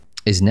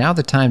Is now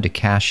the time to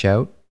cash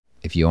out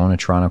if you own a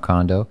Toronto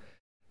condo?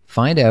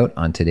 Find out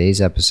on today's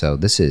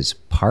episode. This is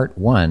part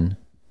one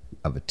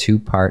of a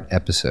two-part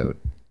episode.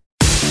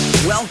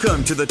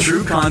 Welcome to the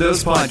True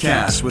Condos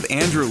Podcast with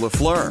Andrew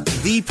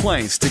LaFleur, the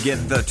place to get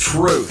the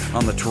truth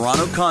on the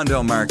Toronto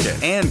condo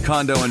market and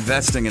condo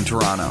investing in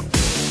Toronto.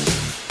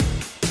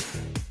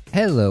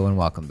 Hello and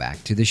welcome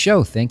back to the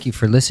show. Thank you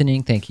for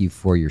listening. Thank you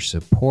for your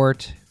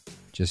support.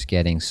 Just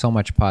getting so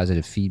much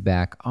positive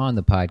feedback on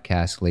the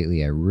podcast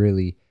lately. I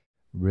really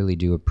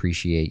do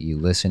appreciate you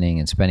listening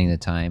and spending the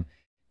time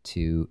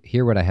to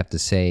hear what I have to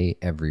say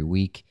every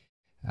week.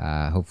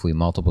 Hopefully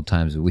multiple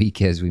times a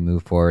week as we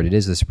move forward. It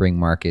is the spring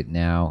market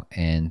now,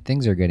 and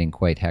things are getting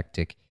quite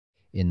hectic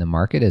in the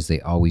market as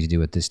they always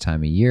do at this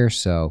time of year.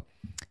 So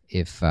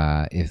if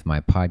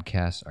my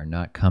podcasts are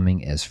not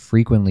coming as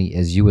frequently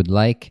as you would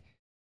like,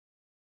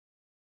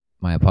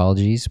 my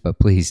apologies, but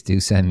please do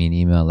send me an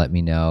email, let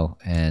me know,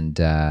 and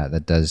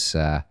that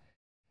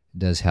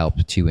does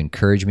help to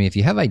encourage me. If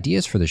you have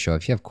ideas for the show,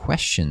 if you have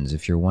questions,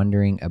 if you're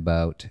wondering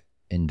about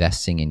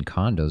investing in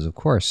condos, of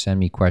course, send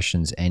me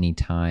questions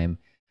anytime.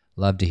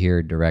 Love to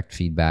hear direct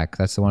feedback.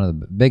 That's one of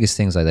the biggest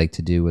things I like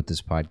to do with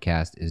this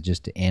podcast is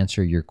just to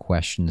answer your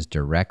questions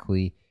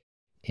directly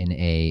in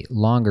a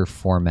longer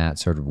format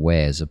sort of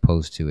way, as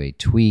opposed to a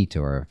tweet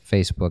or a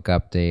Facebook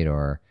update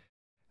or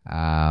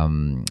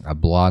a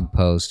blog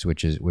post,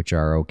 which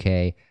are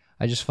okay.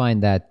 I just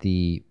find that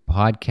the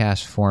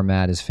podcast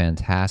format is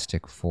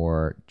fantastic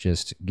for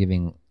just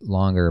giving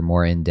longer,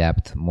 more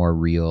in-depth, more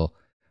real,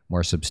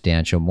 more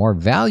substantial, more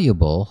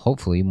valuable,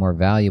 hopefully more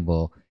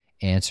valuable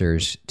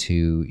answers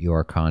to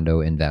your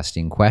condo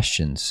investing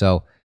questions.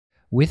 So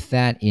with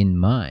that in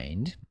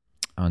mind,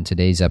 on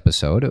today's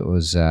episode, it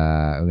was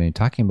we're going to be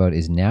talking about,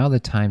 is now the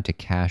time to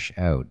cash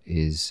out?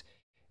 Is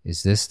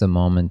this the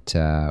moment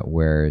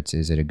where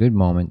is it a good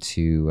moment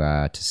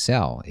to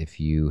sell if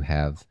you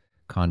have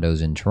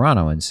condos in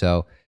Toronto? And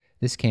so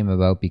this came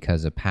about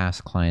because a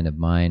past client of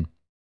mine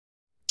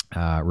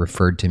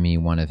referred to me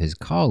one of his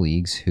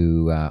colleagues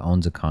who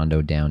owns a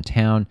condo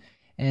downtown,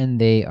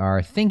 and they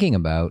are thinking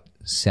about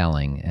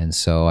selling. And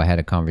so I had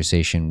a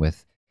conversation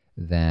with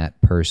that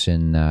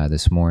person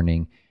this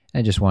morning.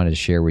 I just wanted to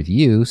share with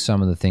you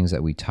some of the things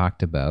that we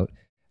talked about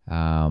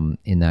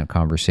in that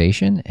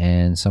conversation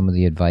and some of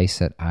the advice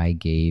that I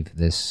gave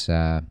this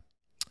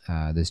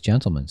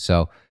gentleman.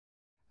 So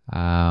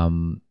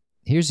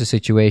here's the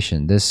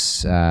situation.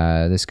 This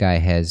guy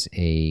has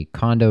a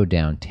condo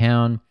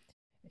downtown.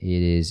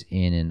 It is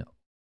in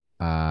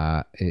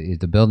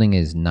the building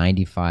is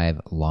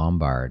 95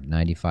 Lombard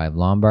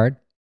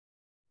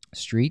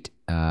Street.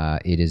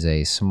 It is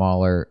a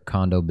smaller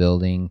condo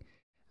building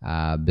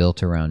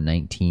built around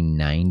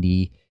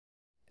 1990.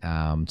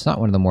 It's not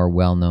one of the more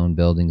well-known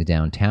buildings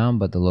downtown,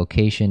 but the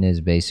location is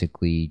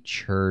basically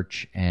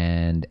Church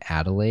and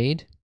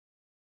Adelaide,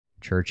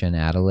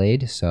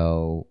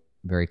 so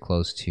very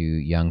close to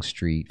Yonge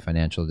Street,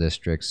 Financial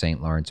District,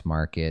 St. Lawrence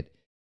Market,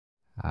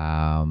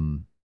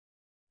 Dundas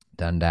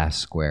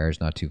Square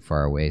is not too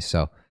far away.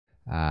 So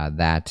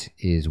that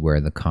is where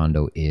the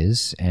condo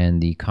is,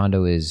 and the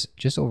condo is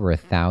just over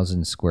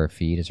 1,000 square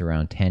feet. It's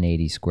around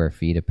 1,080 square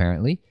feet,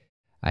 apparently.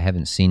 I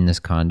haven't seen this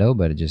condo,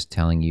 but just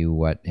telling you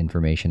what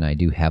information I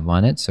do have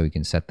on it so we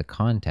can set the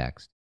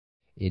context.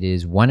 It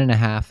is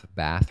 1.5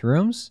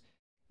 bathrooms.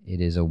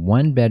 It is a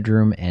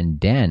 1-bedroom and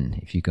den,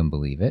 if you can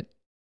believe it.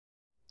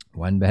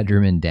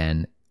 1-bedroom and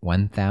den,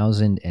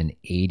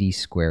 1,080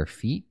 square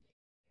feet.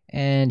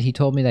 And he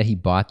told me that he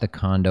bought the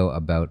condo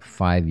about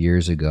 5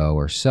 years ago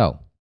or so.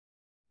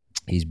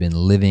 He's been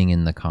living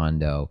in the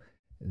condo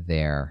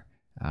there.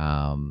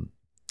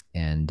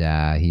 And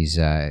he's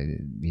a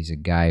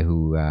guy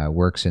who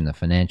works in the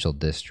financial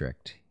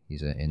district.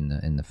 He's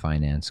in the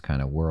finance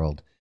kind of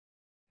world.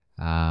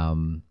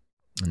 And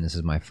this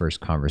is my first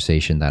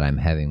conversation that I'm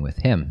having with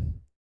him.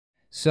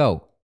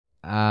 So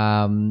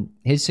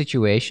his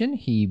situation,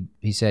 he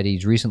said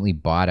he's recently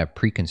bought a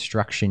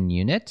pre-construction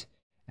unit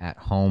at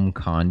Home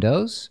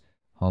Condos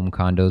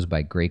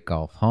by Great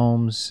Gulf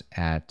Homes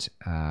at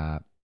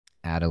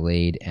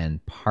Adelaide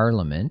and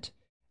Parliament,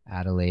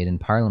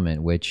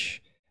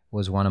 which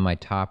was one of my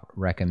top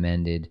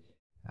recommended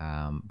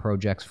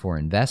projects for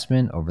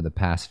investment over the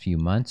past few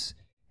months.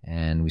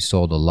 And we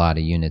sold a lot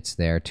of units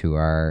there to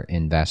our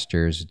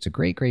investors. It's a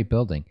great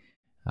building.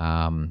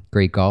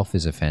 Great Gulf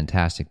is a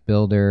fantastic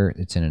builder.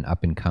 It's in an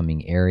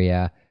up-and-coming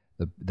area.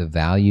 The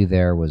value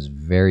there was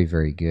very,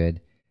 very good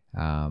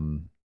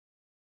when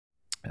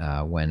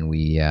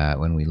we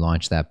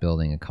launched that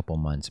building a couple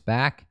months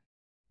back.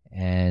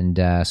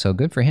 And so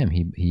good for him.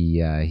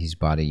 He's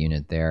bought a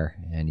unit there,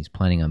 and he's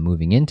planning on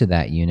moving into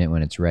that unit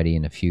when it's ready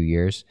in a few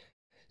years.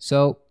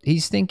 So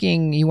he's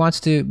thinking he wants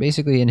to,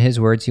 basically in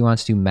his words, he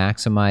wants to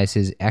maximize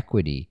his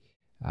equity.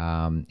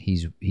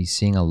 He's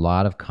seeing a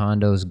lot of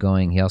condos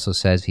going. He also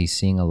says he's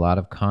seeing a lot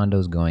of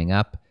condos going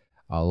up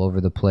all over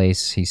the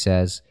place, he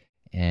says,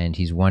 and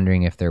he's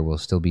wondering if there will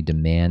still be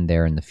demand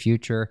there in the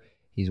future.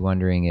 He's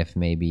wondering if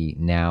maybe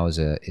now is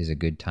a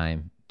good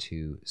time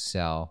to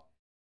sell.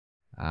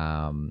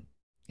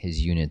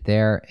 his unit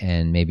there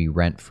and maybe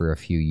rent for a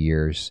few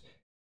years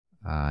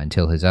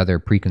until his other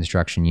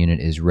pre-construction unit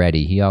is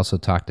ready. He also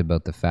talked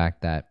about the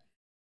fact that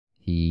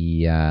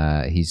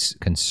he's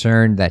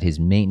concerned that his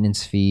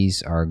maintenance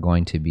fees are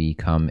going to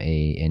become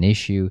an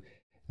issue,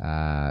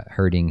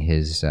 hurting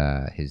his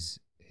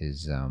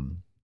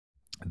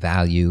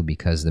value,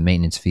 because the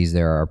maintenance fees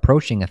there are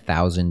approaching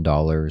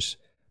 $1,000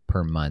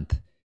 per month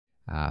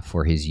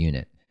for his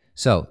unit.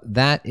 So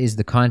that is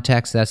the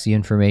context. That's the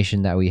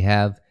information that we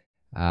have.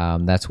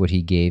 That's what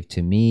he gave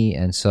to me.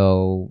 And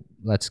so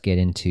let's get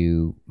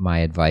into my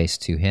advice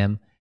to him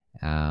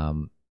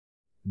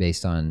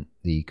based on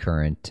the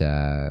current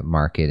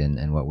market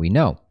and what we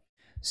know.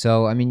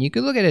 So, I mean, you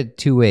could look at it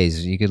two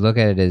ways. You could look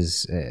at it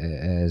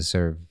as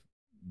sort of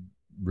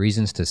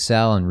reasons to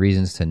sell and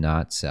reasons to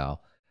not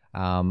sell.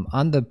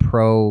 On the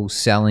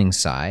pro-selling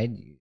side,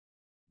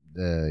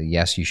 the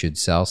yes, you should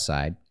sell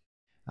side,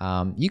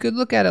 you could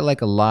look at it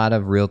like a lot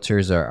of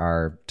realtors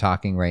are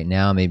talking right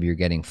now. Maybe you're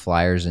getting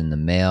flyers in the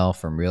mail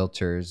from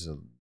realtors.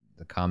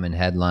 The common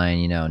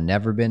headline,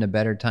 never been a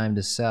better time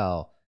to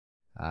sell.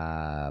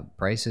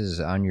 Prices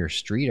on your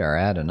street are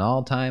at an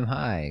all-time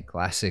high.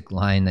 Classic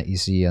line that you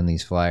see on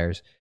these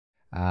flyers.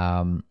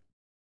 And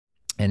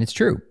it's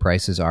true.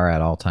 Prices are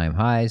at all-time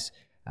highs.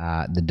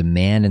 The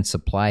demand and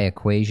supply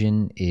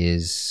equation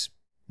is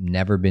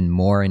never been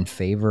more in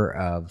favor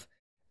of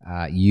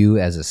you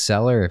as a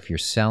seller if you're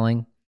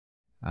selling.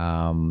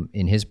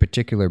 In his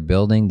particular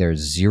building, there's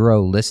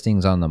 0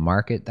 listings on the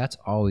market. That's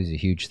always a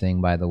huge thing,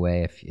 by the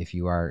way, if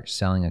you are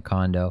selling a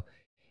condo.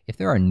 If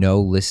there are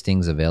no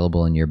listings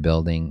available in your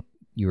building,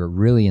 you are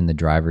really in the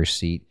driver's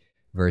seat,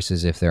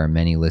 versus if there are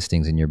many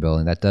listings in your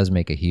building. That does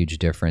make a huge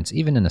difference,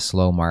 even in a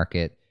slow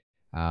market.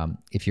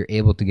 If you're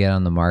able to get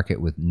on the market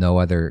with no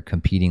other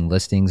competing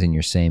listings in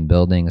your same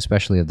building,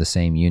 especially of the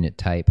same unit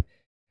type,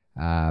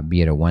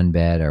 be it a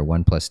 1-bed or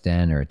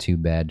 1+10 or a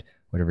 2-bed,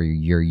 whatever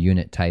your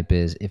unit type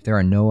is, if there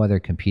are no other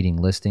competing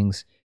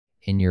listings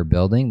in your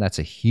building, that's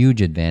a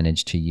huge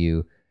advantage to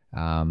you.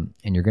 And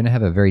you're going to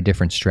have a very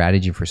different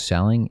strategy for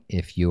selling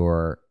if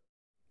you're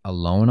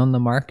alone on the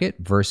market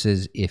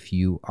versus if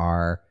you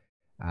are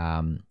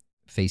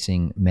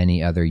facing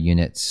many other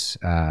units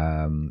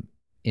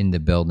in the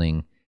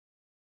building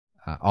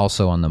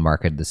also on the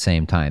market at the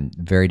same time.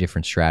 Very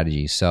different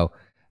strategies. So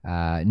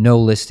no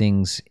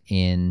listings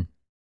in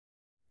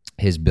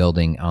his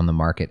building on the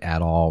market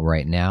at all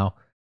right now.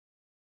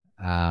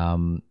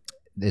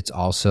 It's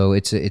also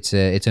it's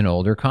an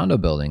older condo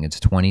building. It's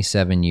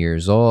 27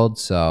 years old,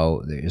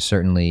 so there's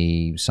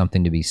certainly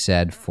something to be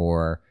said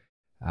for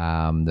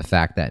the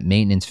fact that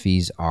maintenance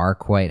fees are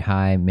quite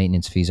high.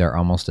 Maintenance fees are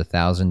almost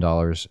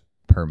 $1,000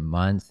 per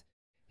month.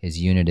 His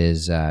unit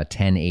is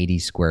 1080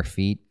 square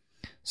feet,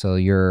 so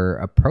you're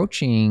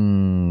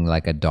approaching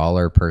like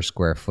 $1 per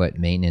square foot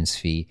maintenance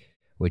fee,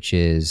 which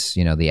is,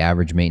 the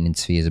average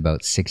maintenance fee is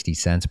about 60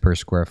 cents per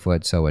square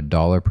foot. So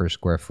 $1 per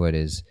square foot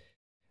is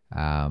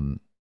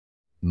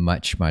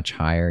much, much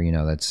higher.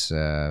 That's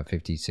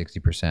 50,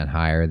 60%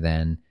 higher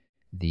than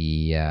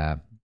the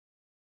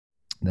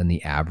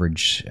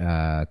average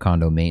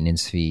condo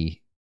maintenance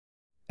fee,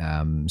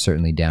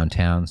 certainly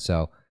downtown.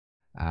 So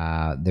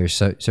there's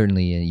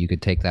certainly, you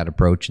could take that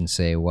approach and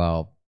say,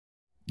 well,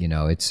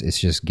 it's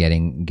just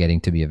getting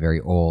to be a very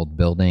old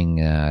building.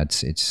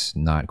 It's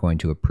not going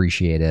to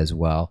appreciate as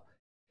well,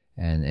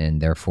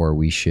 and therefore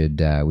we should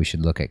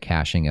look at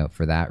cashing out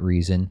for that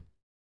reason.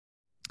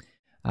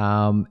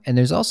 And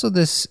there's also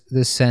this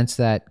sense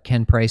that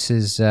can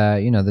prices,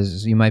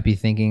 you might be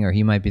thinking, or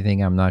he might be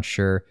thinking, I'm not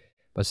sure,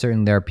 but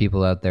certainly there are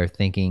people out there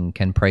thinking,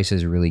 can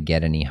prices really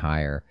get any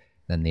higher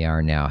than they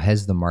are now?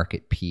 Has the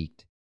market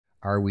peaked?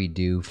 Are we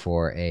due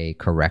for a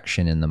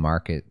correction in the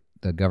market?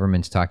 The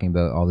government's talking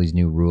about all these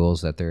new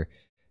rules that they're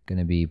going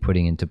to be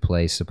putting into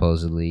place,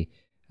 supposedly.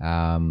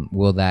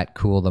 Will that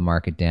cool the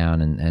market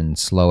down and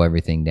slow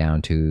everything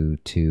down to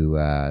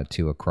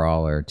a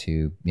crawl, or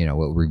to,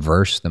 will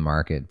reverse the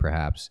market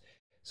perhaps?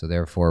 So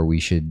therefore we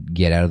should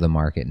get out of the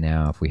market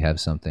now if we have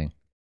something.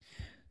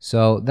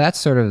 So that's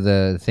sort of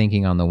the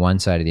thinking on the one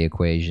side of the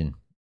equation.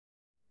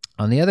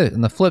 On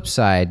the flip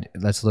side,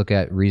 let's look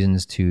at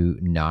reasons to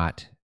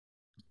not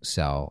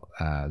sell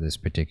this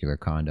particular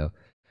condo.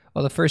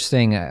 Well, the first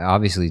thing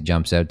obviously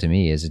jumps out to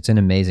me is it's an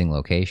amazing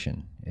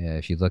location.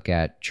 If you look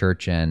at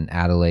Church and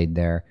Adelaide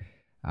there,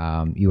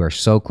 you are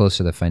so close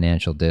to the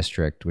financial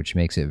district, which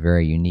makes it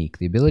very unique.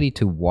 The ability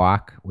to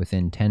walk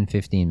within 10,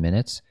 15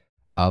 minutes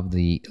of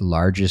the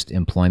largest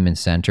employment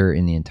center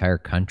in the entire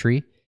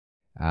country,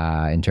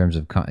 in terms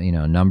of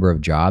number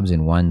of jobs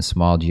in one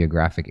small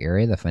geographic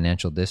area, the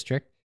financial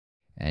district,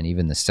 and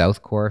even the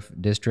South Core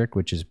district,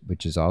 which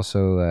is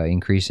also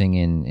increasing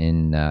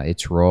in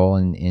its role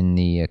in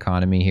the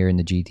economy here in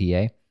the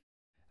GTA.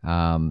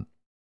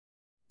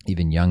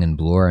 Even Yonge and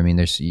Bloor. I mean,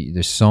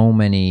 there's so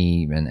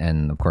many,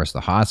 and of course the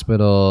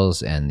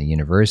hospitals and the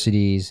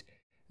universities.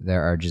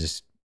 There are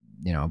just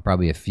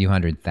probably a few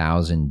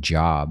 100,000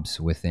 jobs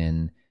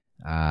within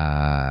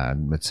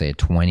let's say a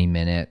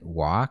 20-minute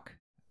walk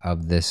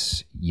of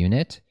this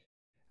unit.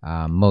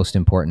 Most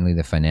importantly,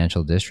 the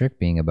financial district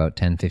being about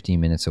 10, 15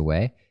 minutes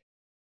away.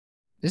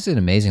 This is an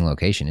amazing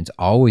location. It's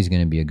always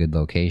going to be a good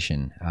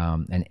location.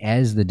 And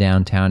as the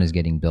downtown is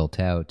getting built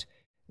out,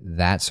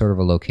 that sort of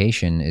a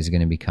location is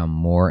going to become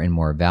more and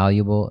more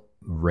valuable,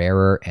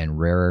 rarer and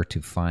rarer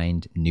to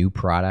find new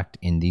product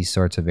in these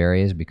sorts of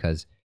areas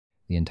because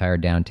the entire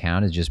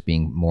downtown is just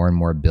being more and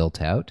more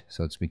built out.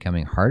 So it's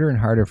becoming harder and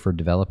harder for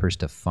developers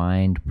to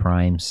find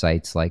prime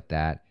sites like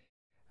that,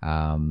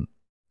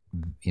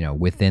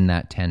 within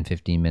that 10,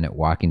 15-minute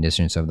walking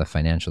distance of the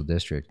financial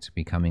district. It's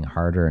becoming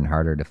harder and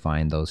harder to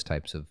find those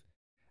types of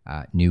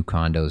new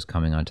condos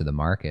coming onto the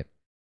market.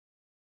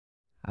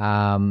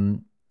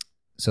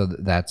 So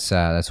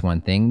that's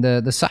one thing.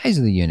 The size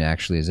of the unit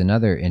actually is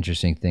another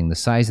interesting thing. The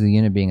size of the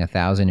unit being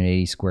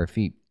 1,080 square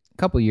feet. A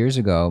couple years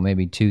ago,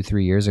 maybe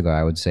 2-3 years ago,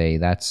 I would say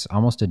that's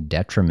almost a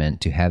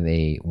detriment to have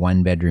a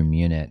one-bedroom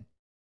unit,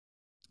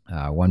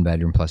 one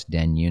bedroom plus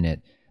den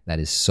unit that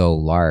is so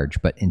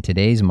large. But in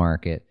today's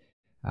market,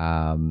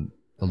 the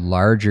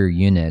larger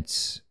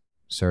units,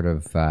 sort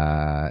of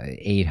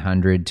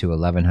 800 to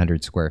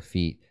 1,100 square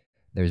feet,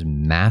 there's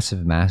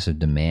massive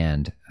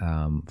demand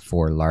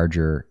for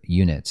larger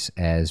units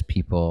as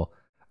people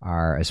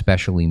are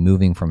especially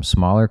moving from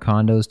smaller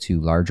condos to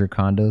larger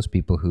condos,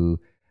 people who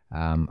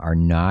are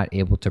not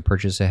able to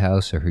purchase a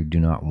house or who do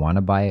not want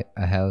to buy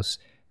a house.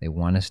 They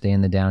want to stay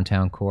in the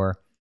downtown core.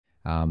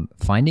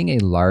 Finding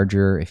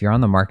if you're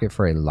on the market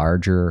for a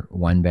larger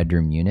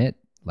one-bedroom unit,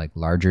 like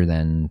larger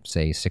than,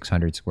 say,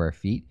 600 square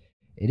feet,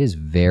 it is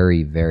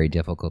very, very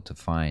difficult to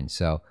find.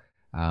 So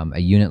a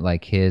unit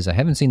like his, I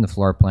haven't seen the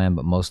floor plan,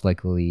 but most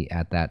likely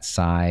at that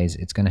size,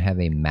 it's going to have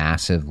a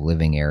massive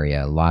living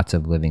area, lots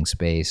of living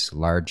space,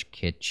 large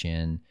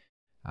kitchen.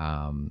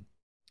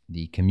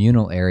 The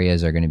communal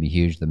areas are going to be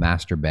huge. The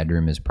master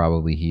bedroom is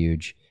probably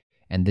huge.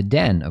 And the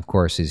den, of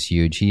course, is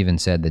huge. He even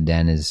said the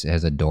den has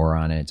a door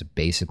on it. It's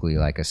basically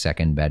like a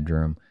second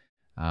bedroom.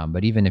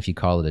 But even if you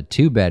call it a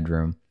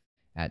two-bedroom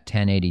at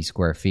 1,080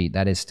 square feet,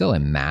 that is still a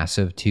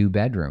massive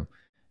two-bedroom.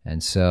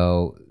 And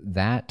so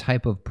that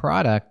type of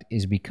product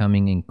is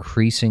becoming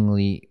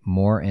increasingly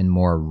more and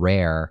more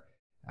rare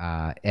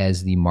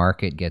as the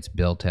market gets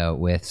built out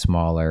with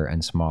smaller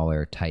and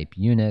smaller type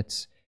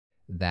units.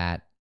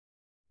 That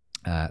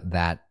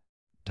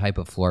type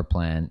of floor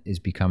plan is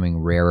becoming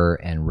rarer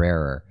and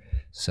rarer.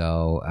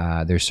 So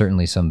there's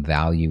certainly some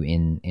value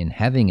in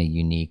having a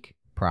unique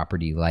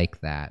property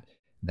like that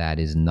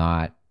is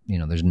not,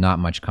 there's not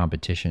much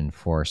competition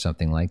for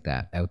something like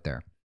that out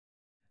there.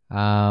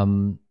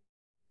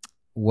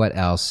 What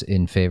else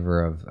in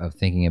favor of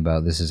thinking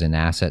about this as an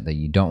asset that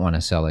you don't want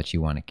to sell, that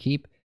you want to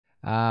keep?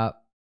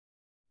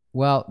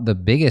 Well, the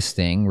biggest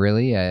thing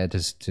really,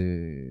 just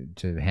to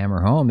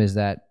hammer home, is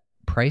that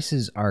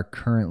prices are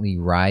currently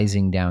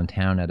rising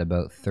downtown at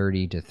about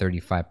 30 to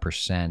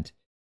 35%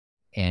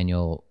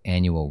 annual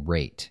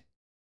rate.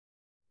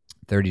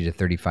 30 to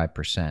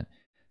 35%.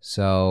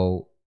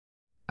 So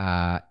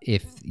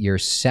if you're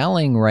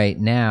selling right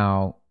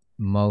now,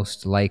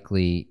 most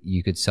likely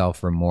you could sell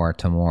for more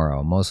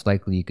tomorrow. Most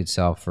likely you could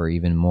sell for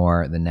even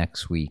more the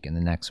next week and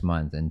the next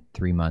month and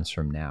 3 months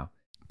from now.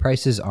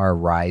 Prices are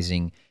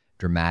rising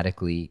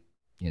dramatically,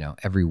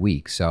 every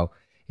week. So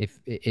if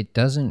it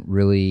doesn't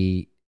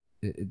really,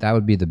 that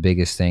would be the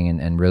biggest thing,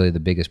 and really the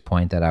biggest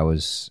point that I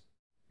was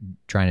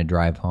trying to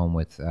drive home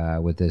with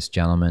this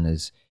gentleman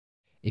is,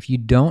 if you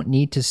don't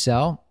need to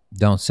sell,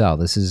 don't sell.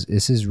 This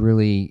is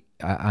really,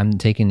 I'm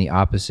taking the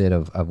opposite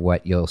of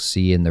what you'll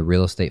see in the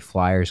real estate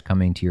flyers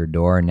coming to your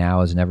door.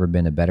 Now has never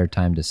been a better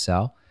time to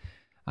sell.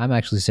 I'm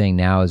actually saying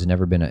now it's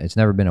never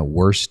been a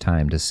worse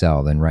time to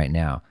sell than right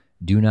now.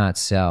 Do not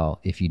sell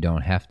if you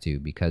don't have to,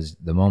 because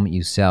the moment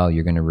you sell,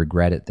 you're going to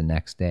regret it the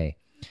next day.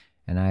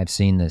 And I've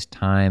seen this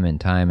time and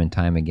time and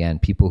time again.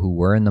 People who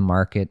were in the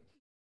market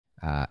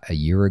a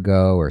year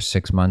ago or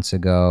 6 months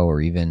ago or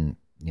even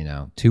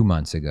 2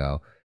 months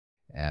ago,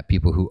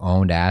 people who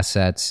owned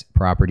assets,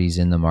 properties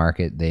in the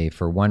market, they,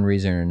 for one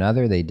reason or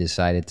another, they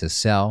decided to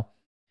sell,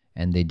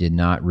 and they did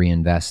not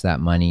reinvest that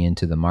money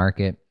into the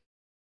market.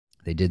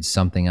 They did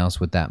something else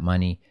with that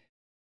money.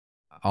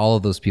 All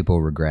of those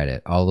people regret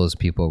it. All those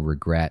people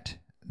regret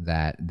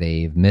that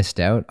they've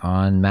missed out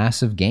on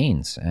massive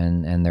gains,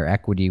 and their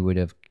equity would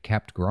have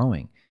kept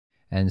growing.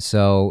 And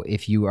so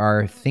if you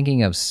are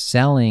thinking of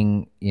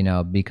selling,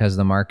 because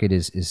the market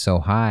is so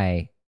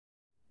high,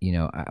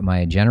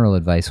 my general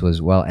advice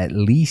was, well, at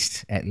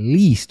least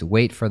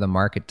wait for the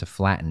market to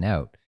flatten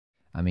out.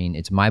 I mean,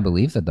 it's my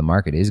belief that the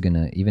market is going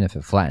to, even if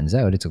it flattens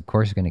out, it's of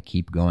course going to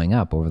keep going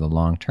up over the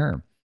long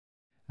term.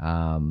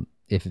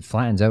 If it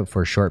flattens out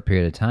for a short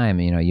period of time,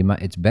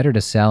 it's better to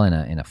sell in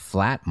a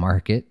flat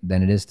market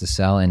than it is to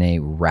sell in a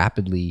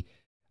rapidly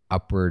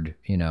upward,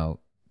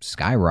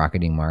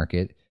 skyrocketing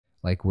market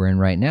like we're in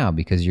right now,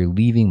 because you're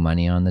leaving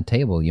money on the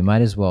table. You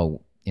might as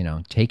well,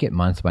 take it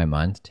month by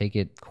month, take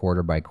it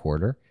quarter by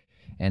quarter.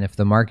 And if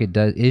the market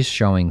is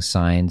showing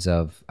signs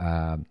of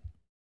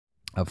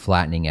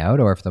flattening out,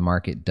 or if the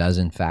market does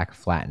in fact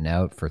flatten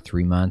out for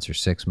 3 months or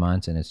 6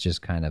 months, and it's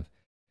just kind of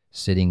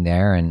sitting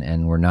there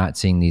and we're not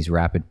seeing these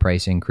rapid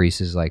price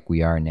increases like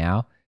we are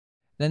now,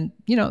 then,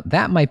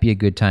 that might be a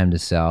good time to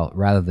sell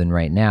rather than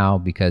right now,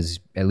 because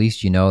at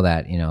least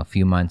that, a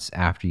few months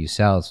after you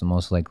sell, it's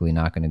most likely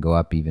not going to go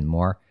up even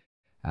more.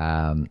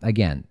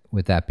 Again,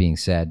 with that being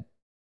said,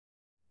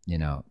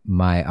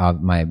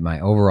 my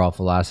overall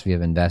philosophy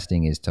of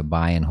investing is to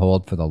buy and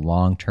hold for the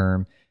long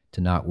term,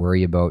 to not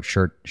worry about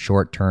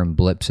short-term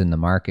blips in the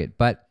market.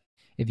 But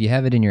if you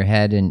have it in your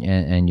head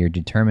and you're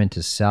determined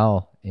to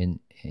sell in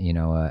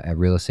a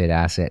real estate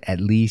asset,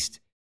 at least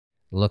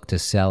look to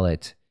sell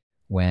it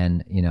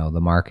when the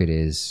market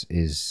is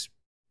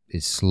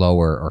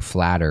slower or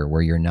flatter,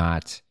 where you're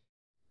not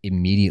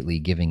immediately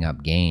giving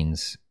up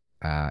gains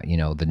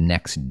the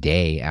next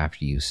day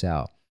after you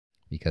sell.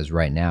 Because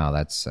right now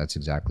that's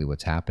exactly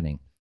what's happening,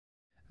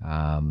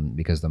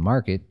 because the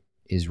market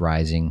is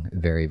rising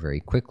very, very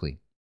quickly.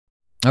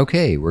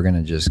 Okay, we're going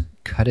to just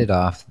cut it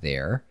off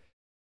there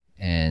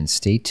and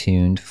stay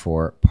tuned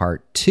for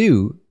part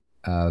 2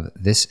 of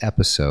this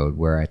episode,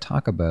 where I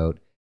talk about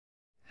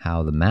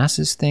how the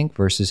masses think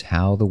versus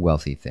how the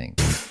wealthy think.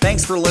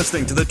 Thanks for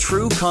listening to the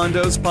True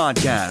Condos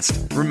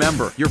Podcast.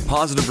 Remember, your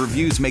positive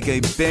reviews make a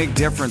big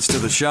difference to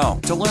the show.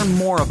 To learn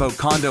more about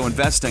condo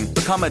investing,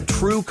 become a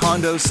True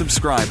Condos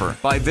subscriber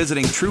by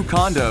visiting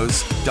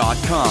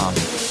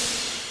truecondos.com.